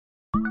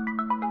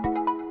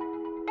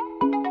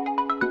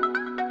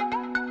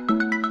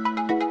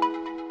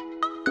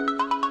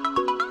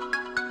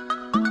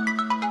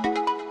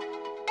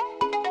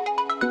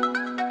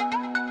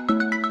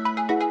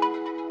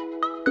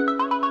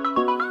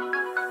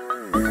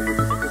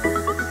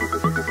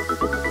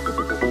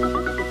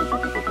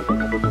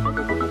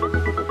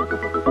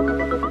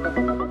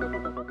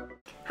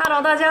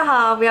Hello， 大家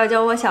好，不要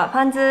叫我小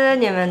胖子，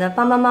你们的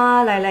胖妈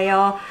妈来了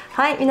哟。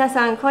嗨，皆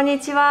さんこんに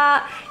ち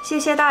は，谢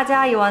谢大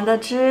家以往的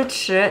支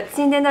持。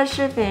今天的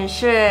视频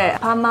是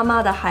胖妈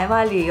妈的海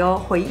外旅游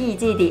回忆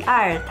记第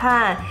2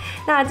탄。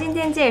那今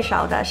天介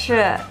绍的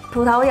是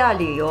葡萄牙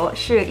旅游，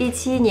是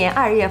17年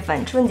2月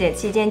份春节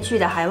期间去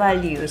的海外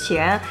旅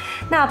行。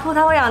那葡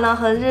萄牙呢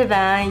和日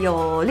本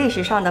有历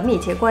史上的密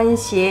切关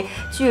系，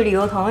去旅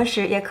游同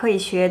时也可以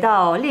学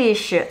到历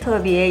史特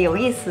别有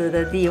意思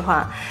的地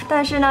方。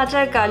但是呢，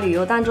这个旅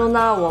游当中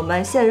呢，我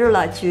们陷入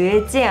了绝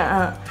境，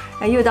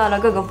遇到了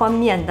各个方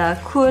面的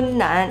困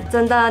难，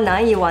真的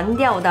难以忘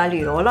掉的旅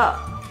游了。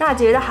那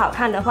觉得好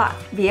看的话，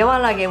别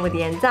忘了给我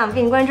点赞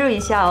并关注一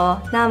下哦。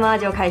那么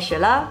就开始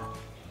了。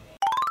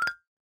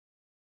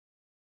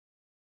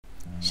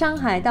上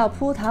海到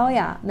葡萄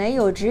牙没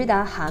有直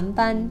达航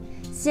班，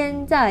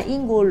先在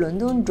英国伦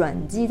敦转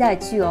机再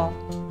去哦。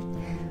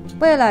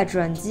为了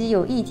转机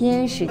有1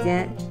天时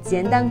间，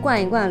简单逛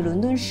一逛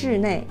伦敦市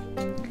内。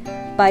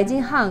北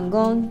京汉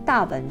宫、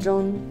大本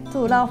钟、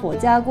杜拉火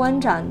家广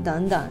场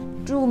等等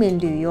著名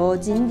旅游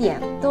景点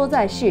都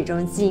在市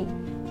中心。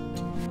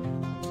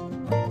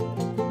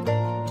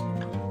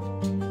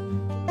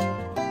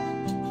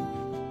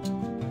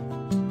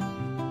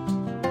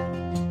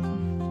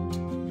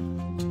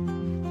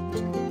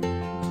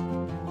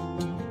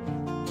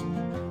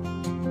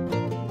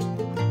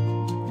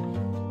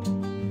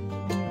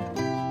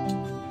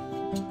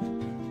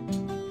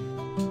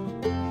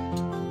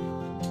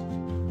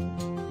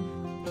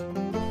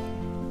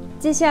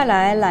接下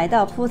来来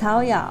到葡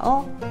萄牙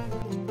哦。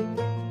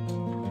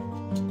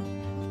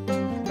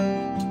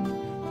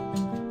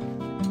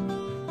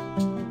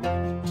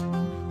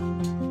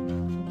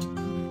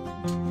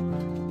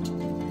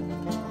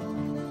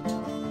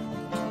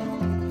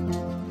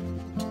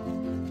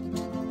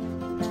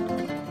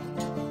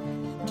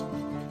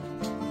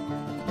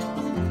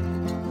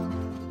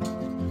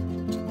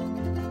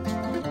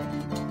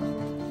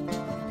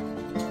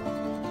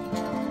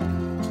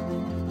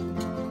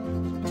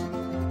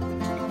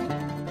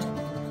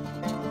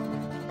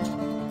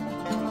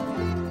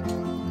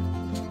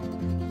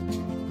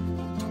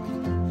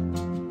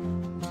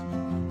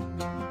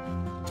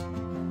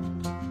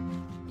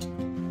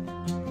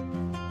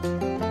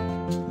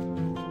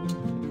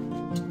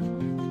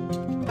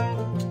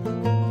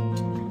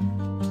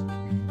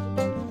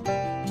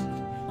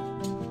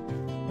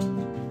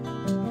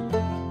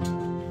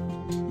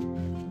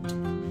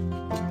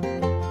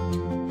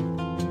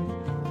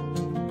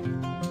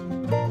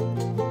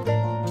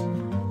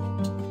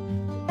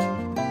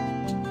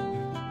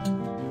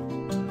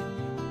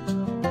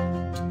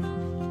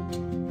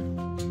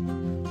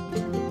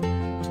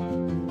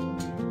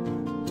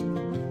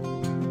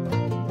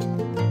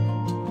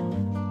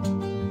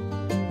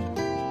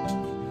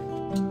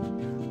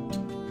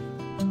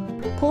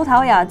葡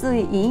萄牙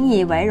最引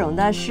以为荣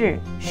的是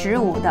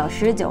15到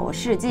19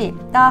世纪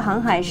大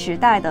航海时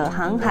代的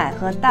航海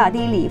和大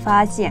地理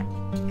发现。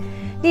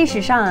历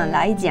史上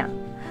来讲，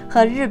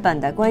和日本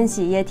的关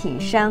系也挺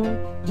深。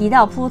一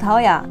到葡萄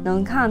牙，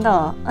能看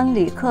到恩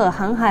里克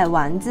航海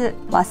王子、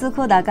瓦斯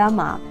科达伽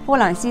马、弗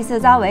朗西斯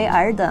扎维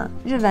尔等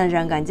日本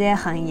人感觉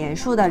很严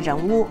肃的人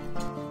物。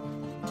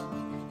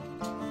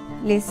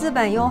里斯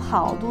本有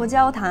好多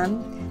教堂，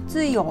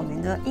最有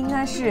名的应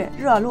该是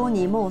热罗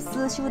尼莫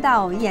斯修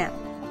道院。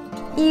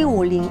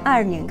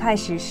1502年开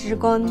始施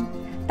工，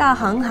大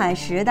航海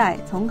时代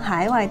从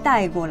海外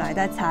带过来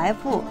的财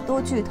富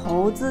都去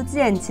投资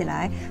建起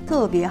来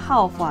特别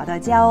豪华的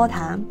教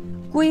堂，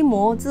规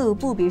模自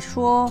不必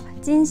说，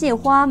精细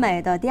华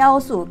美的雕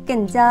塑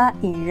更加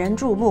引人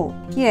注目，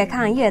越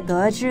看越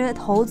得知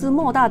投资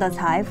莫大的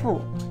财富。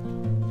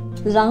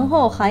然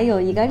后还有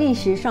一个历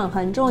史上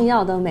很重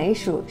要的美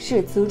术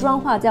是瓷砖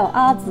画家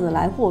阿兹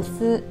莱霍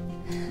斯。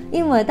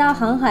因为大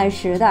航海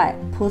时代，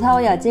葡萄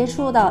牙接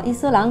触到伊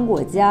斯兰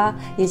国家，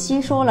也吸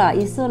收了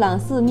伊斯兰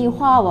私密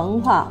化文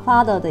化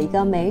发达的一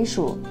个美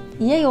术，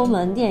也有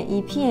门店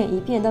一片一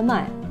片的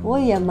卖，我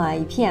也买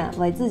一片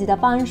为自己的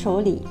伴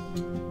手礼。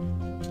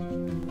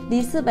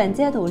里斯本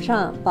街头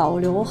上保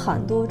留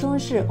很多中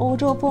式欧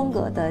洲风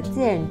格的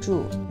建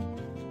筑。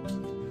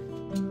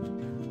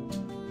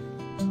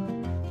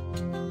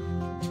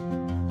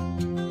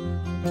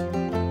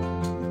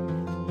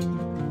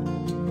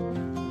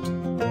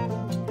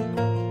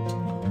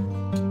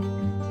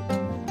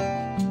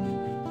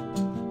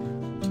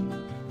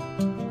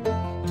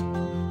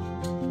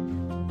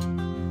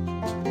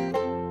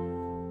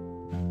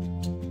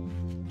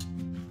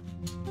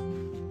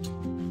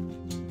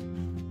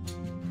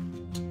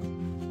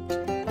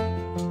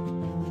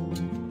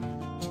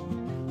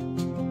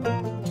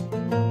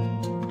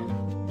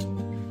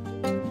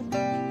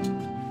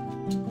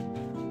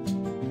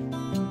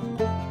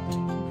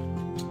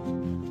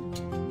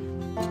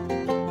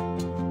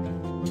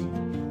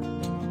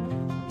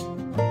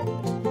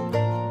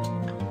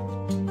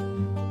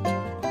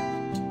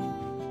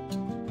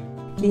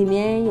里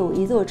面有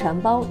一座城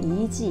堡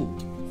遗迹，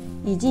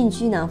一进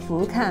去能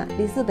俯瞰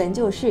里斯本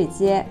旧市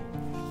街，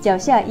脚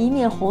下一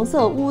面红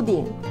色屋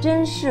顶，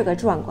真是个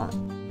壮观。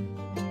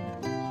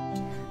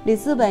里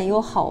斯本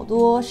有好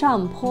多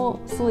上坡，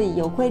所以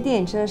有轨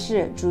电车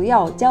是主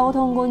要交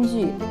通工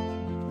具。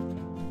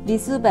里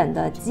斯本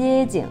的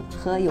街景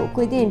和有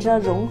轨电车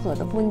融合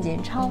的风景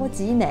超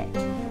级美。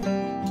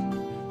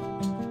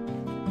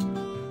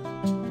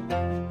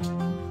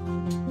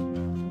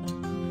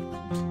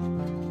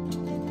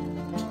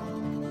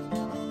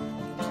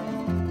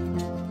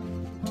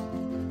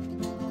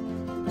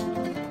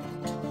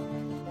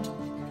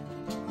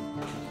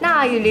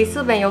那里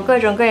斯本有各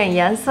种各样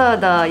颜色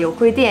的有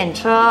轨电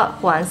车，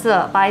黄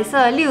色、白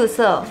色、绿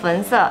色、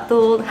粉色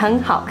都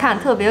很好看，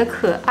特别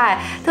可爱，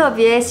特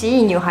别吸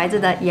引女孩子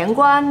的眼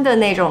光的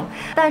那种。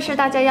但是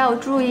大家要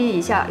注意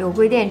一下，有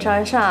轨电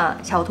车上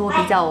小偷比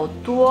较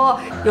多，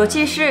尤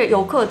其是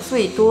游客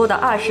最多的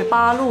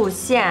28路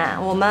线，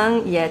我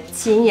们也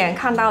亲眼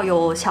看到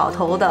有小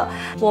偷的。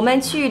我们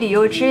去旅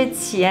游之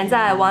前，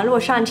在网络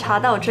上查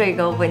到这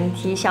个问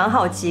题，想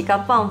好几个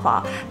办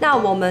法。那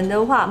我们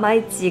的话买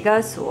几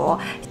个锁。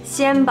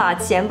先把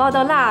钱包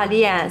的拉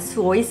链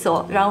锁一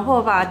锁，然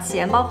后把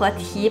钱包和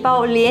提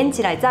包连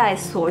起来再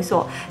锁一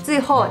锁，最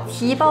后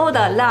提包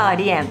的拉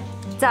链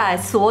再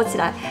锁起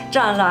来，这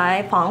样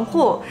来防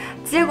护。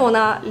结果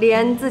呢，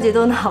连自己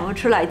都拿不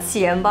出来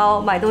钱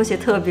包，买东西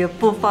特别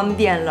不方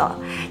便了。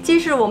其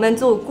实我们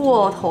做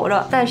过头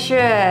了，但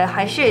是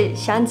还是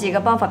想几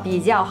个办法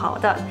比较好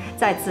的，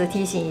再次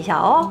提醒一下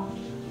哦。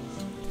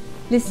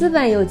里斯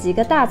本有几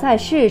个大菜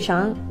市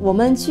场，我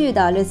们去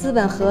的里斯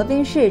本河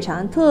滨市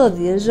场特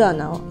别热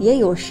闹，也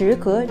有食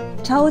客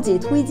超级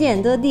推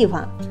荐的地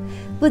方。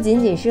不仅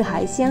仅是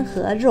海鲜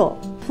和肉，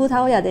葡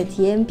萄牙的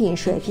甜品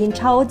水平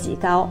超级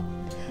高，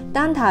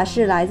蛋挞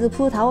是来自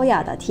葡萄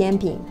牙的甜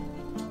品。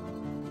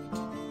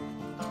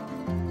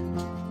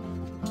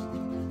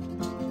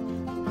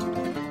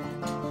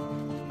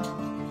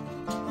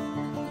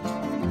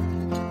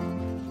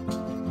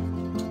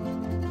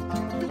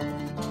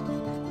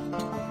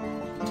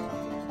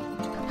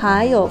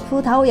还有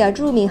葡萄牙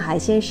著名海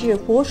鲜是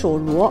火手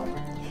螺，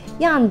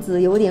样子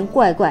有点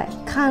怪怪，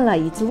看了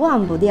一次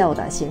忘不掉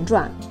的形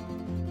状。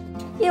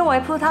因为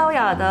葡萄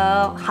牙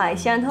的海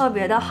鲜特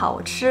别的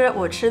好吃，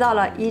我吃到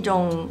了一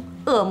种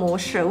恶魔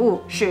食物，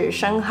是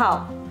生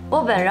蚝。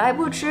我本来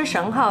不吃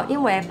生蚝，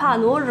因为怕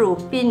诺如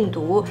病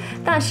毒，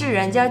但是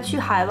人家去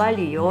海外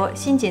旅游，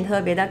心情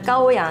特别的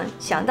高扬，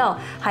想到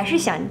还是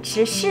想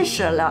吃试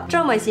试了。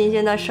这么新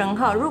鲜的生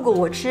蚝，如果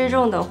我吃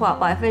中的话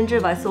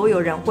，100%所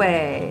有人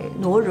会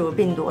诺如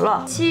病毒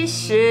了。其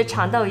实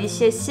尝到一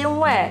些腥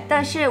味，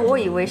但是我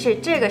以为是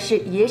这个是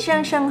野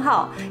生生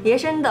蚝，野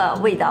生的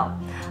味道。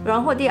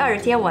然后第二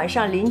天晚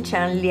上凌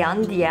晨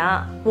2点，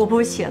我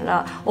不行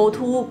了，呕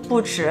吐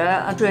不止，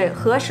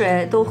喝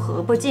水都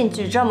喝不进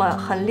去，这么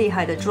很厉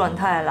害的状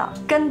态了。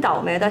更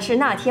倒霉的是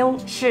那天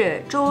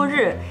是周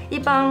日，一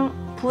般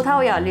葡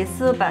萄牙里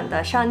斯本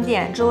的商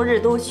店周日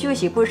都休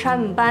息不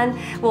上班，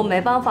我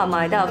没办法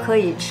买到可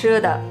以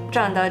吃的。这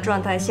样的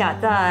状态下，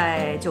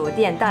在酒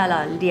店待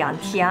了2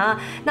天。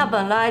那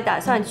本来打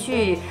算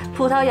去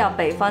葡萄牙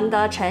北方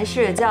的城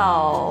市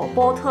叫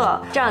波特，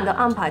这样的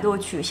安排都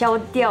取消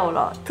掉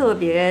了，特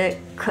别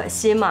可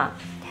惜嘛。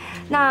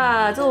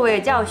那作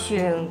为教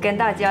训跟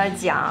大家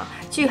讲，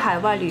去海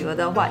外旅游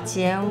的话，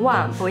千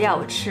万不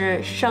要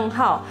吃生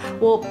蚝。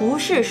我不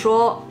是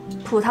说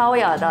葡萄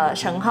牙的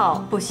生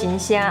蚝不新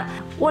鲜，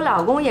我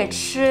老公也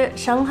吃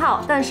生蚝，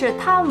但是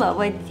他们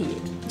问题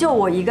就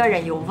我一个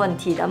人有问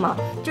题的嘛，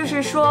就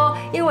是说，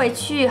因为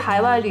去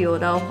海外旅游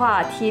的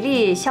话，体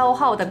力消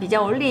耗的比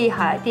较厉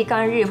害，地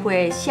肝日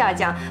会下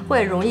降，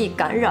会容易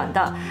感染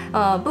的。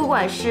不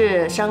管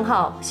是生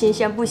蚝新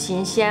鲜不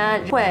新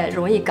鲜，会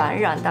容易感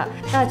染的。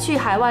那去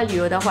海外旅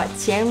游的话，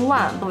千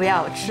万不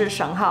要吃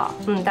生蚝，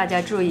大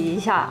家注意一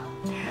下。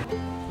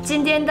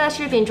今天的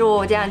视频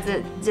就这样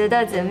子，觉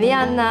得怎么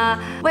样呢？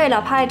为了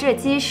拍这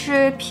期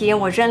视频，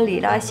我整理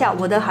了一下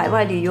我的海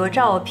外旅游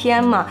照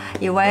片嘛，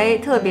以为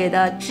特别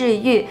的治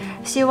愈。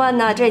希望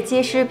呢这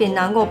期视频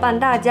能够帮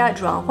大家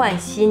转换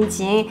心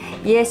情，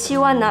也希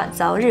望呢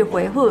早日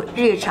恢复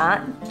日常，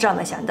这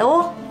么想的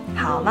哦。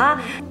好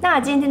吗？那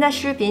今天的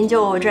视频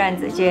就这样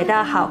子，觉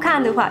得好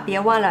看的话，别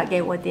忘了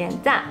给我点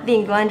赞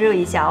并关注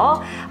一下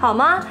哦，好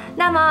吗？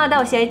那么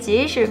到下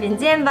期视频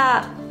见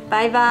吧，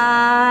拜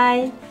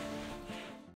拜。